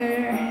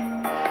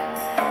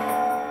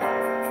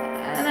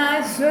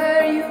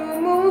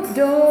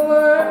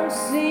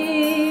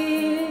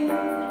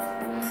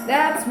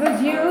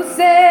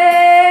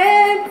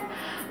said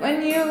when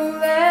you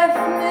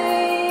left me.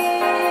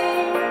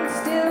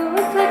 Still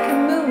look like a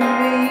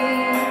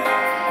movie.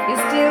 You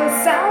still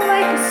sound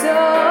like a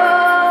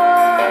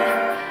song.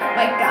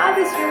 My God,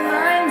 this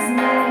reminds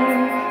me